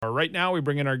right now, we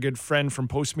bring in our good friend from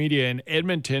Postmedia in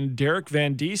Edmonton, Derek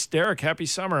Van Diest. Derek, happy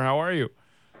summer. How are you?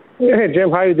 Hey, Jim.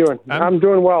 How you doing? I'm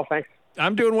doing well, thanks.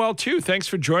 I'm doing well, too. Thanks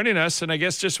for joining us. And I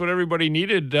guess just what everybody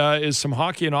needed is some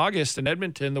hockey in August in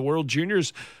Edmonton, the World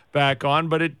Juniors back on.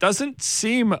 But it doesn't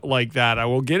seem like that. I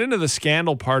will get into the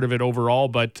scandal part of it overall,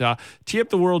 but tee up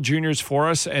the World Juniors for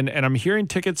us. And I'm hearing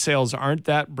ticket sales aren't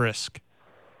that brisk.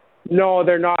 No,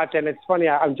 they're not. And it's funny.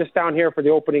 I'm just down here for the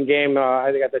opening game.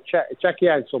 I think at the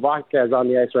Czechia and Slovakia is on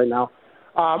the ice right now.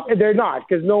 They're not,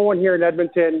 because no one here in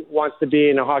Edmonton wants to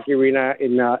be in a hockey arena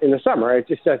in the summer. It's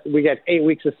just that we get 8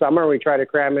 weeks of summer. We try to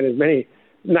cram in as many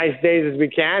nice days as we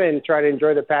can and try to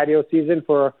enjoy the patio season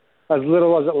for as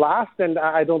little as it lasts. And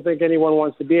I don't think anyone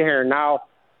wants to be here now.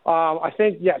 I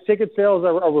think, ticket sales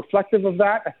are reflective of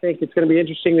that. I think it's going to be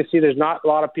interesting to see. There's not a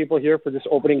lot of people here for this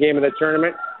opening game of the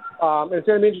tournament. It's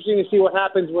going to be interesting to see what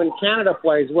happens when Canada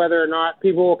plays, whether or not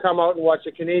people will come out and watch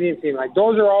a Canadian team. Like,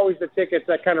 those are always the tickets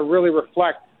that kind of really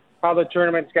reflect how the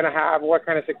tournament's going to have, what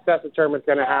kind of success the tournament's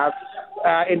going to have.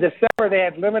 In December, they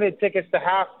had limited tickets to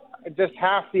just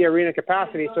half the arena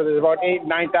capacity, so there's about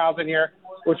 9,000 here,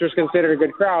 which was considered a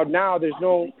good crowd. Now there's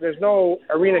no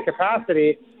arena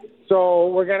capacity,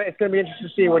 so it's going to be interesting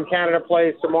to see when Canada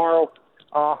plays tomorrow,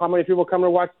 how many people come to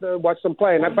watch them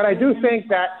play. But I do think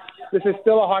that this is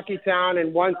still a hockey town,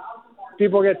 and once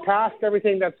people get past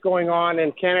everything that's going on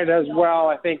in Canada as well,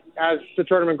 I think as the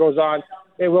tournament goes on,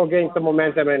 it will gain some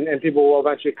momentum, and people will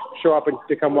eventually show up and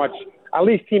to come watch at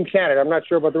least Team Canada. I'm not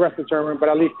sure about the rest of the tournament, but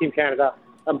at least Team Canada.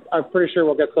 I'm pretty sure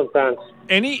we'll get some fans.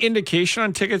 Any indication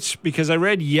on tickets? Because I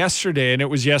read yesterday, and it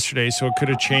was yesterday, so it could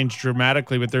have changed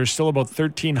dramatically, but there's still about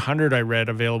 1,300, I read,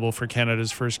 available for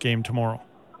Canada's first game tomorrow.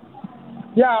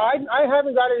 Yeah, I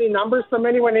haven't got any numbers from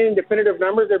anyone, any definitive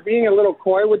numbers. They're being a little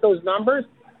coy with those numbers.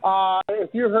 If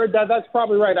you heard that, that's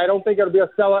probably right. I don't think it'll be a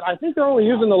sellout. I think they're only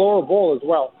using the lower bowl as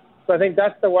well. So I think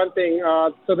that's the one thing.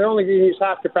 So they're only going to use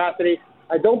half capacity.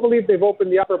 I don't believe they've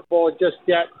opened the upper bowl just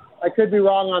yet. I could be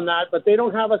wrong on that, but they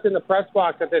don't have us in the press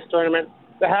box at this tournament.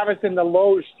 They have us in the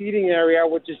low seating area,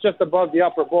 which is just above the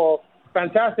upper bowl.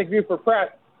 Fantastic view for press,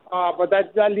 but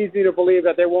that leads me to believe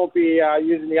that they won't be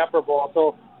using the upper bowl.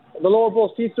 So the lower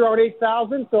bowl seats around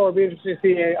 8,000, so it'll be interesting to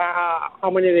see how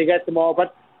many they get tomorrow.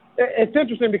 But it's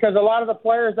interesting because a lot of the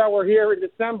players that were here in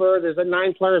December, there's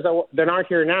 9 players that aren't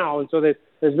here now, and so there's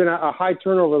been a high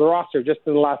turnover of the roster just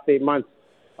in the last 8 months.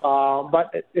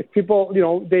 But if people,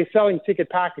 they're selling ticket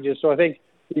packages, so I think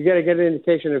you got to get an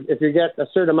indication if you get a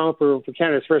certain amount for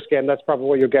Canada's first game, that's probably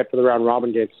what you'll get for the round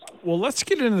robin games. Well, let's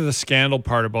get into the scandal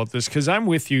part about this, because I'm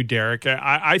with you, Derek.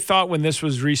 I thought when this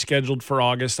was rescheduled for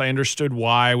August, I understood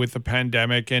why with the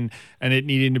pandemic and it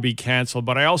needing to be canceled.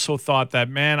 But I also thought that,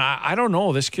 man, I don't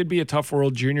know, this could be a tough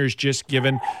World Juniors just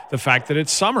given the fact that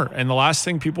it's summer. And the last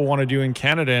thing people want to do in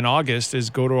Canada in August is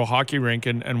go to a hockey rink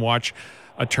and watch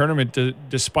a tournament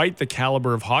despite the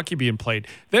caliber of hockey being played.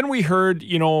 Then we heard,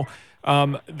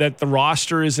 that the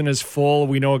roster isn't as full.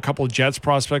 We know a couple of Jets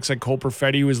prospects like Cole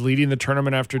Perfetti, who is leading the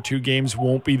tournament after 2 games,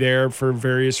 won't be there for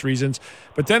various reasons.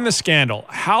 But then the scandal.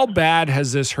 How bad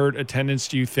has this hurt attendance,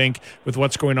 do you think, with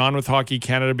what's going on with Hockey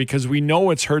Canada? Because we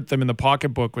know it's hurt them in the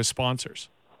pocketbook with sponsors.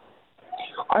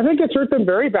 I think it's hurt them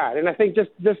very bad. And I think just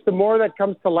the more that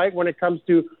comes to light when it comes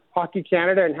to Hockey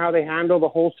Canada and how they handle the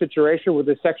whole situation with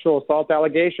the sexual assault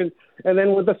allegations and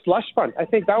then with the slush fund. I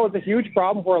think that was a huge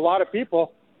problem for a lot of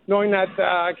people, knowing that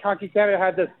Hockey Canada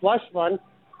had this slush fund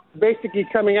basically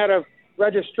coming out of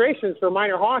registrations for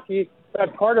minor hockey,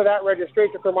 that part of that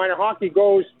registration for minor hockey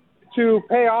goes to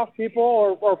pay off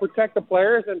people or protect the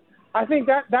players. And I think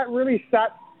that really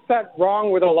sat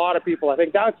wrong with a lot of people. I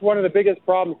think that's one of the biggest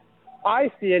problems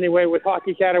I see anyway with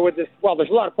Hockey Canada with this. Well, there's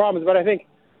a lot of problems, but I think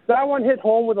that one hit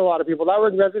home with a lot of people. That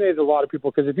one resonated with a lot of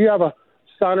people because if you have a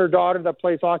son or daughter that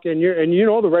plays hockey and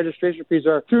the registration fees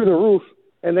are through the roof,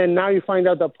 and then now you find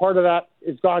out that part of that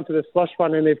is gone to the slush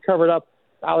fund and they've covered up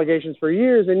allegations for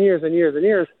years and years and years and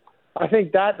years. I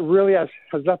think that really has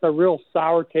left a real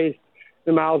sour taste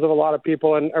in the mouths of a lot of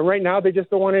people. And right now they just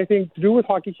don't want anything to do with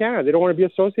Hockey Canada. They don't want to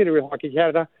be associated with Hockey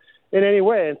Canada in any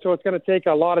way. And so it's going to take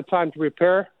a lot of time to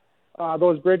repair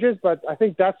those bridges. But I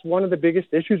think that's one of the biggest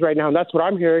issues right now. And that's what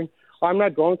I'm hearing. I'm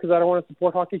not going because I don't want to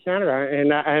support Hockey Canada.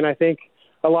 And I think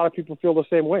a lot of people feel the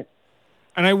same way.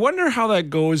 And I wonder how that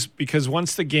goes, because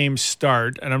once the games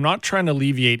start, and I'm not trying to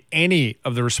alleviate any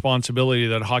of the responsibility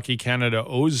that Hockey Canada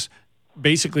owes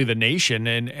basically the nation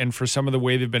and for some of the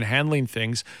way they've been handling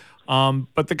things.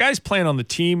 But the guys playing on the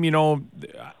team,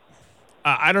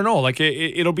 I don't know. Like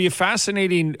it'll be a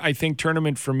fascinating, I think,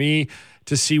 tournament for me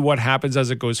to see what happens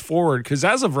as it goes forward. Because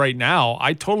as of right now,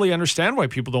 I totally understand why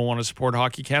people don't want to support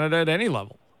Hockey Canada at any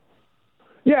level.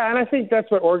 Yeah, and I think that's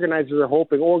what organizers are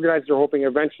hoping. Organizers are hoping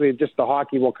eventually just the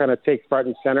hockey will kind of take front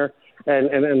and center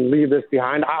and leave this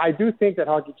behind. I do think that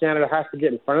Hockey Canada has to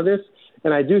get in front of this,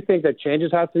 and I do think that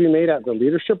changes have to be made at the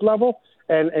leadership level.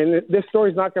 And this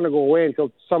story is not going to go away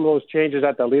until some of those changes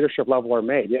at the leadership level are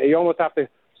made. You almost have to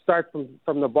start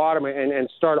from the bottom and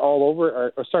start all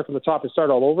over, or start from the top and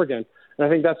start all over again. And I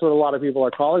think that's what a lot of people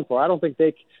are calling for. I don't think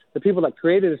the people that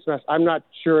created this mess, I'm not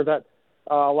sure that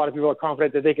a lot of people are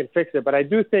confident that they can fix it. But I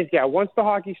do think, once the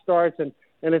hockey starts, and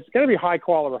it's going to be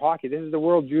high-quality hockey. This is the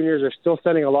World Juniors. They're still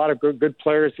sending a lot of good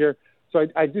players here. So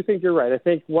I do think you're right. I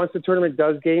think once the tournament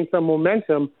does gain some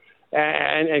momentum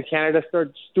and Canada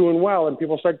starts doing well and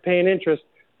people start paying interest,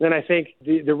 then I think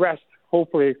the rest,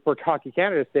 hopefully for Hockey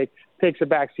Canada's sake, takes a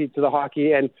backseat to the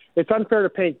hockey. And it's unfair to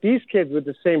paint these kids with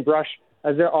the same brush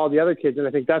as all the other kids. And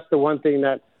I think that's the one thing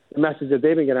that the message that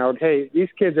they've been getting out. Hey, these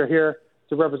kids are here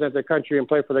to represent their country and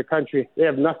play for their country. They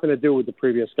have nothing to do with the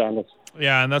previous scandals.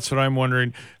 Yeah, and that's what I'm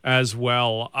wondering as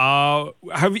well.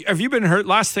 Have you been hurt?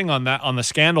 Last thing on the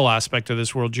scandal aspect of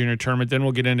this World Junior Tournament, then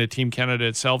we'll get into Team Canada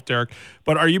itself, Derek.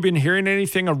 But are you been hearing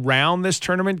anything around this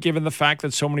tournament, given the fact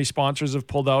that so many sponsors have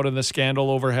pulled out in the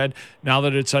scandal overhead now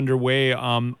that it's underway?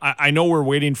 I know we're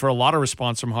waiting for a lot of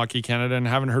response from Hockey Canada and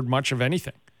haven't heard much of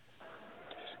anything.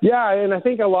 Yeah, and I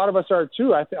think a lot of us are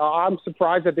too. I'm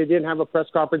surprised that they didn't have a press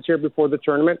conference here before the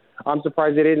tournament. I'm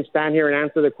surprised they didn't stand here and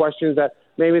answer the questions that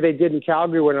maybe they did in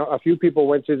Calgary when a few people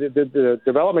went to the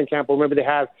development camp, or maybe they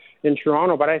have in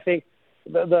Toronto. But I think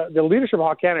the leadership of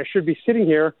Hockey Canada should be sitting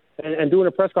here and doing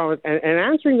a press conference and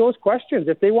answering those questions.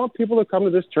 If they want people to come to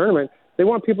this tournament, they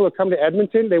want people to come to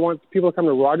Edmonton, they want people to come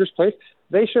to Rogers Place,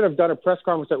 they should have done a press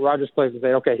conference at Rogers Place and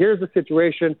say, okay, here's the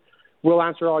situation. We'll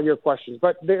answer all your questions.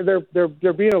 But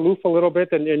they're being aloof a little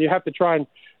bit, and you have to try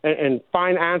and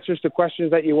find answers to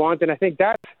questions that you want. And I think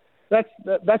that's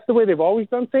the way they've always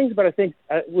done things. But I think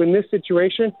in this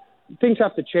situation, things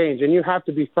have to change, and you have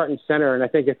to be front and center. And I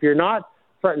think if you're not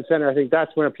front and center, I think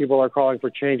that's when people are calling for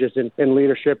changes in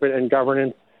leadership and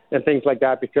governance and things like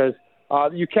that, because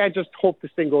you can't just hope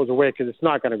this thing goes away, because it's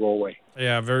not going to go away.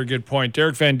 Yeah, very good point.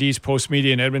 Derek Van Diest,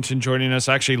 Postmedia in Edmonton, joining us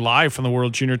actually live from the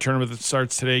World Junior Tournament that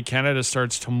starts today. Canada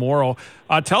starts tomorrow.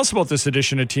 Tell us about this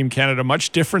edition of Team Canada,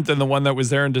 much different than the one that was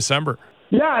there in December.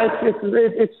 Yeah,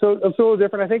 it's a little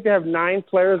different. I think they have 9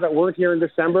 players that weren't here in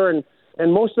December,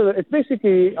 and most of it's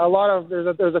basically a lot of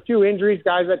there's a few injuries,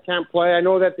 guys that can't play. I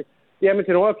know that the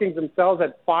Edmonton Oil Kings themselves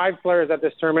had 5 players at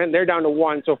this tournament, and they're down to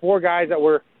 1. So 4 guys that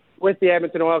were with the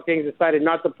Edmonton Oil Kings decided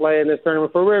not to play in this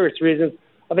tournament for various reasons.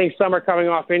 I think some are coming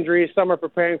off injuries, some are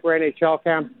preparing for NHL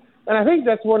camps. And I think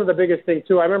that's one of the biggest things,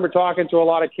 too. I remember talking to a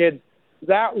lot of kids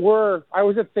I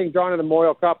was at St. John in the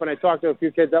Memorial Cup, and I talked to a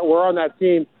few kids that were on that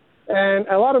team. And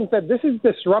a lot of them said, this is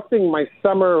disrupting my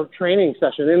summer training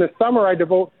session. In the summer, I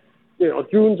devote,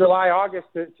 June, July, August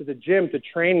to the gym, to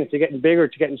training, to getting bigger,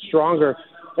 to getting stronger.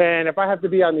 And if I have to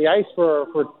be on the ice for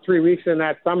 3 weeks in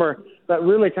that summer, that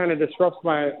really kind of disrupts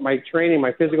my training,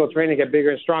 my physical training, get bigger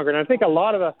and stronger. And I think a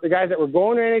lot of the guys that were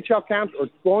going to NHL camps or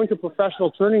going to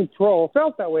professional, turning pro,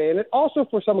 felt that way. And it also,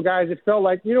 for some guys, it felt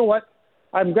like, you know what,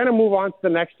 I'm going to move on to the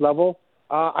next level.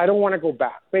 I don't want to go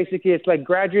back. Basically, it's like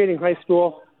graduating high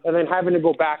school and then having to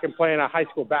go back and play in a high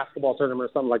school basketball tournament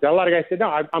or something like that. A lot of guys said, no,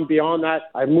 I'm beyond that.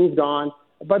 I've moved on.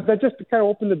 But that just kind of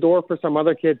opened the door for some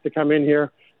other kids to come in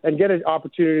here and get an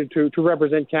opportunity to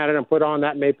represent Canada and put on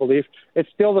that maple leaf. It's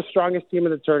still the strongest team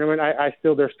in the tournament.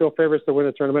 They're still favorites to win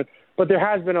the tournament, but there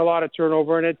has been a lot of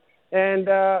turnover in it. And,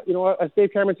 as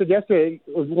Dave Cameron said yesterday,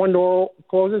 one door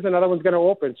closes, another one's going to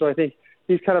open. So I think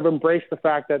he's kind of embraced the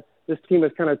fact that this team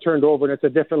has kind of turned over, and it's a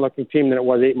different looking team than it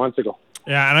was 8 months ago.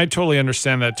 Yeah, and I totally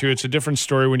understand that too. It's a different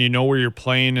story when you know where you're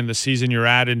playing and the season you're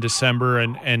at in December,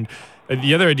 and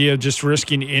the other idea of just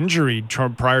risking injury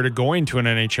prior to going to an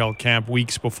NHL camp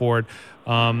weeks before it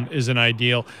isn't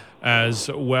ideal as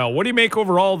well. What do you make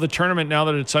overall of the tournament now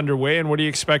that it's underway, and what are you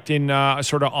expecting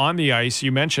sort of on the ice?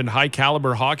 You mentioned high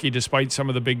caliber hockey, despite some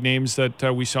of the big names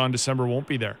that we saw in December won't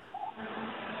be there.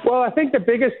 Well, I think the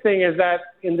biggest thing is that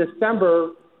in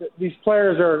December, these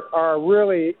players are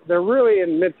really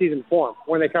in mid-season form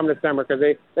when they come to December, because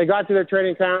they got to their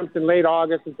training camps in late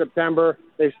August and September.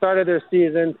 They've started their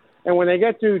season. And when they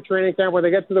get to training camp, when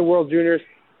they get to the World Juniors,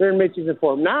 they're in mid-season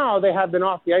form. Now they have been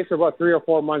off the ice for about 3 or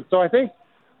 4 months. So I think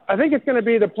it's going to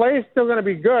be, the play is still going to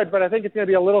be good, but I think it's going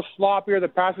to be a little sloppier. The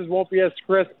passes won't be as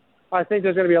crisp. I think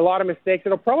there's going to be a lot of mistakes.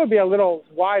 It'll probably be a little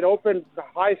wide open,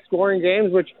 high-scoring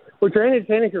games, which are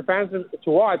entertaining for fans to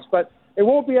watch. But it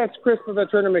won't be as crisp of a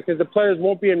tournament because the players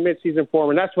won't be in mid-season form,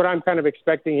 and that's what I'm kind of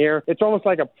expecting here. It's almost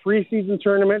like a preseason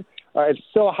tournament. It's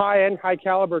still a high-end,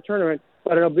 high-caliber tournament.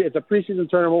 But it's a preseason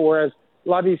tournament, whereas a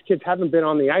lot of these kids haven't been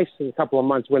on the ice in a couple of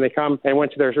months when they come and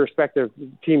went to their respective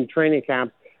team training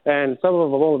camp, and some of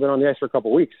them have only been on the ice for a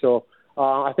couple of weeks. So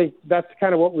I think that's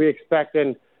kind of what we expect,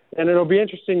 and it'll be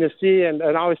interesting to see, and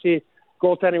obviously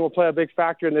goaltending will play a big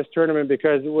factor in this tournament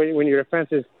because when your defense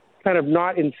is kind of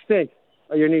not in sync,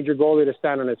 you need your goalie to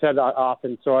stand on his head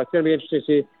often. So it's going to be interesting to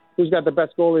see who's got the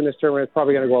best goalie in this tournament. It's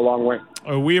probably going to go a long way.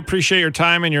 We appreciate your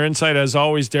time and your insight as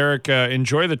always, Derek.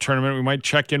 Enjoy the tournament. We might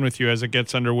check in with you as it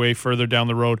gets underway further down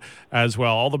the road as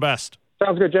well. All the best.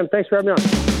 Sounds good, Jim. Thanks for having me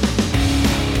on.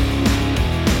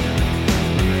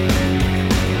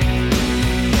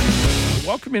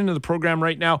 Welcome into the program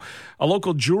right now, a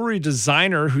local jewelry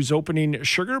designer who's opening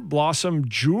Sugar Blossom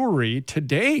Jewelry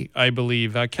today, I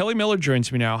believe. Kelli Miller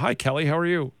joins me now. Hi, Kelli. How are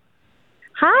you?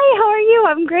 Hi, how are you?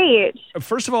 I'm great.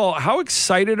 First of all, how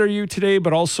excited are you today,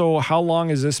 but also how long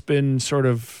has this been sort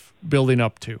of building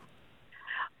up to?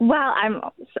 Well, I'm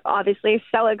obviously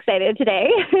so excited today.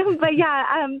 But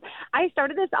yeah, I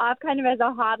started this off kind of as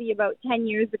a hobby about 10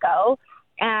 years ago.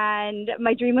 And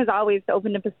my dream was always to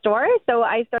open up a store. So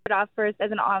I started off first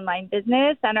as an online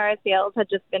business, and our sales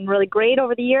had just been really great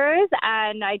over the years.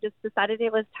 And I just decided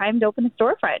it was time to open a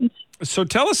storefront. So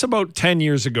tell us about 10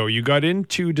 years ago. You got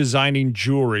into designing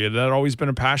jewelry. Had that always been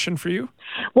a passion for you?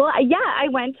 Well, yeah, I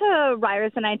went to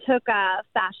Ryerson. I took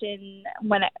fashion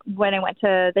when I went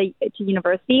to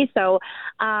university. So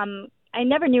I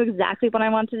never knew exactly what I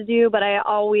wanted to do, but I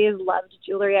always loved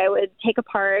jewelry. I would take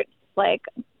apart like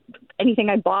anything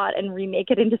I bought and remake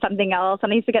it into something else.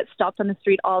 And I used to get stopped on the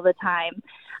street all the time.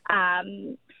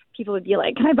 People would be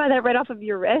like, "Can I buy that right off of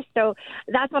your wrist?" So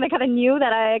that's when I kind of knew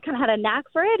that I kind of had a knack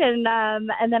for it. And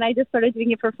then I just started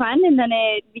doing it for fun. And then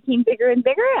it became bigger and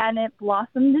bigger, and it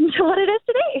blossomed into what it is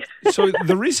today. So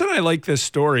the reason I like this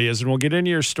story is, and we'll get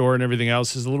into your store and everything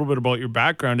else, is a little bit about your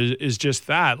background is just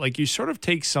that. Like, you sort of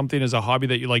take something as a hobby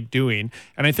that you like doing.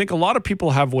 And I think a lot of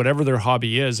people have whatever their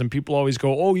hobby is, and people always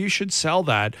go, "Oh, you should sell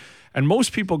that." And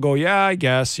most people go, "Yeah, I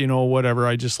guess, whatever.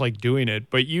 I just like doing it."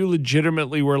 But you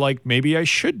legitimately were like, maybe I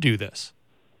should do this.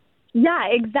 Yeah,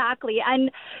 exactly.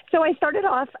 And so I started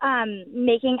off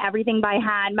making everything by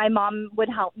hand. My mom would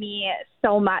help me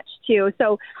so much, too.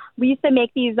 So we used to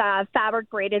make these fabric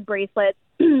braided bracelets.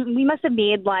 We must have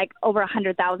made like over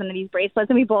 100,000 of these bracelets.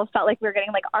 And we both felt like we were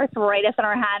getting like arthritis in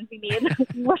our hands. We made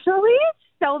literally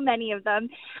so many of them.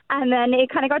 And then it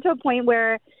kind of got to a point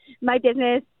where my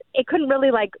business, it couldn't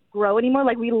really like grow anymore.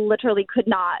 Like, we literally could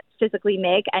not physically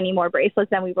make any more bracelets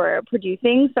than we were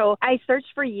producing. So I searched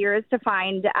for years to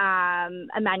find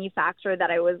a manufacturer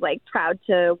that I was like proud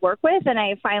to work with. And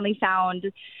I finally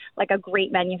found like a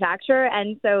great manufacturer.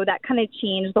 And so that kind of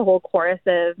changed the whole course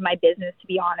of my business, to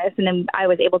be honest. And then I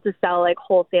was able to sell like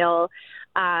wholesale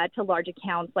to large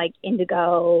accounts like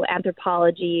Indigo,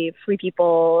 Anthropologie, Free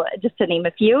People, just to name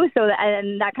a few.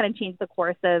 And that kind of changed the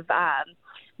course of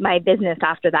my business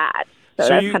after that. So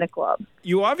that's kind of cool.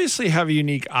 You obviously have a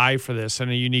unique eye for this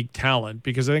and a unique talent,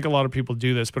 because I think a lot of people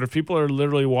do this. But if people are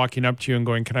literally walking up to you and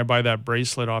going, "Can I buy that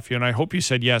bracelet off you?" And I hope you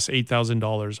said yes,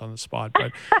 $8,000 on the spot.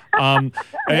 But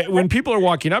when people are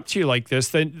walking up to you like this,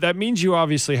 then that means you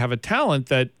obviously have a talent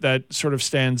that sort of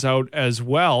stands out as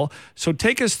well. So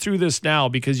take us through this now,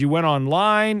 because you went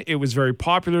online. It was very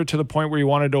popular to the point where you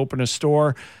wanted to open a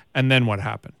store. And then what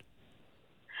happened?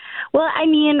 Well, I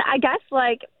mean, I guess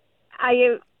like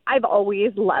I've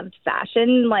always loved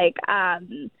fashion. Like,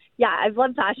 I've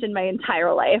loved fashion my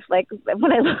entire life. Like,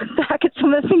 when I look back at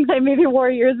some of the things I maybe wore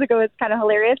years ago, it's kind of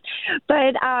hilarious.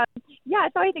 But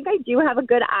so I think I do have a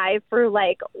good eye for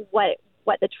like what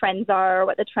the trends are,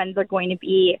 what the trends are going to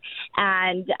be.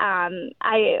 And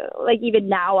I like, even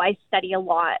now I study a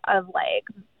lot of like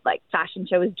fashion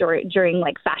shows during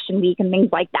like Fashion Week and things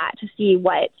like that to see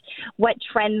what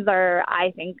trends are,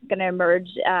 I think, going to emerge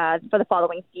for the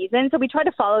following season. So we try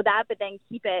to follow that, but then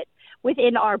keep it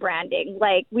within our branding.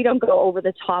 Like, we don't go over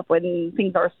the top when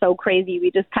things are so crazy.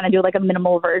 We just kind of do like a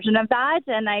minimal version of that.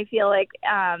 And I feel like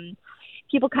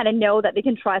people kind of know that they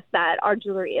can trust that our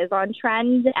jewelry is on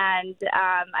trend. And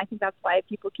I think that's why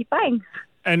people keep buying.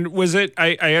 And was it,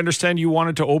 I understand you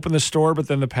wanted to open the store, but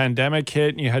then the pandemic hit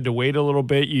and you had to wait a little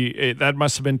bit. That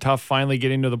must have been tough finally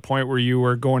getting to the point where you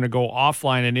were going to go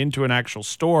offline and into an actual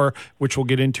store, which we'll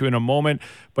get into in a moment.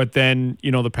 But then,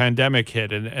 the pandemic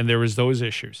hit and there was those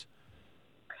issues.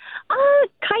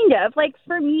 Kind of. Like,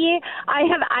 for me,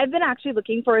 I've been actually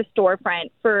looking for a storefront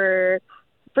for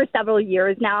for several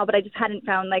years now, but I just hadn't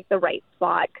found like the right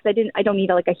spot because I don't need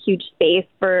like a huge space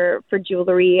for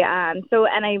jewelry. And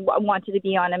I wanted to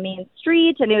be on a main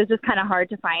street, and it was just kind of hard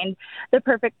to find the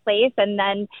perfect place. And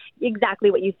then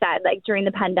exactly what you said, like during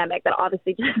the pandemic, that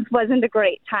obviously just wasn't a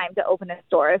great time to open a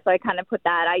store. So I kind of put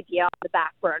that idea on the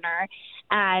back burner.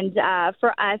 And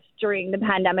for us during the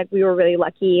pandemic, we were really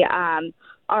lucky.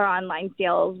 Our online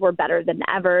sales were better than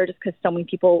ever just because so many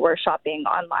people were shopping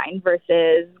online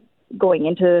versus going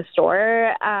into the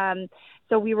store.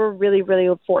 So we were really, really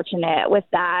fortunate with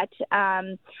that.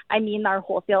 Our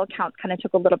wholesale accounts kind of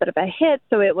took a little bit of a hit,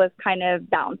 so it was kind of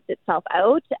balanced itself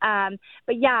out.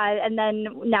 But yeah, and then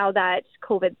now that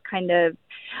COVID's kind of,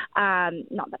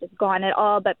 not that it's gone at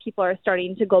all, but people are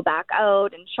starting to go back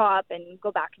out and shop and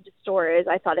go back into stores,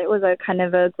 I thought it was a kind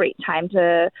of a great time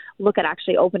to look at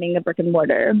actually opening a brick and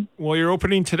mortar. Well, you're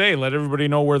opening today. Let everybody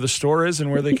know where the store is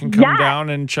and where they can come down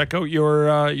and check out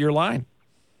your line.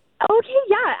 Okay,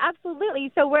 yeah,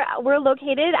 absolutely. So we're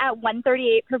located at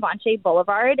 138 Provencher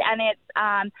Boulevard, and it's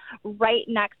right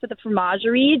next to the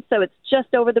Fromagerie, so it's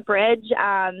just over the bridge.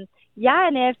 And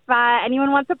if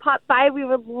anyone wants to pop by, we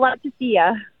would love to see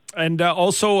you. And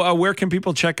also, where can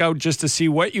people check out just to see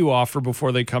what you offer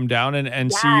before they come down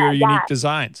and see your unique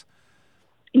designs?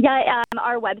 Yeah,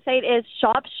 our website is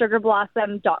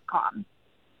shopsugarblossom.com.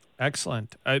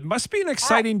 Excellent. It must be an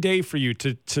exciting day for you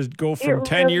to go from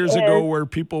 10 years ago where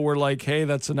people were like, hey,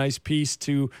 that's a nice piece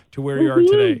to where you are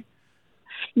today.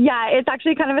 Yeah, it's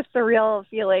actually kind of a surreal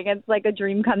feeling. It's like a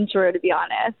dream come true, to be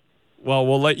honest. Well,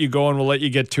 we'll let you go and we'll let you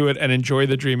get to it and enjoy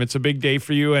the dream. It's a big day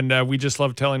for you, and we just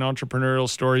love telling entrepreneurial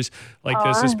stories like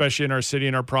this, especially in our city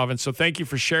and our province. So thank you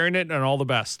for sharing it, and all the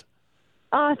best.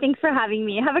 Oh, thanks for having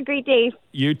me. Have a great day.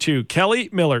 You too.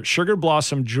 Kelli Miller, Sugar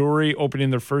Blossom Jewelry, opening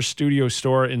their first studio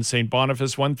store in St.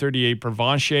 Boniface, 138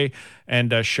 Provencher, and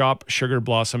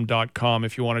shopsugarblossom.com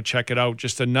if you want to check it out.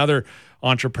 Just another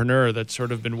entrepreneur that's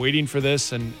sort of been waiting for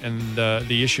this and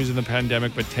the issues in the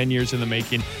pandemic, but 10 years in the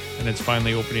making, and it's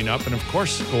finally opening up. And of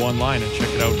course, go online and check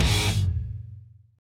it out.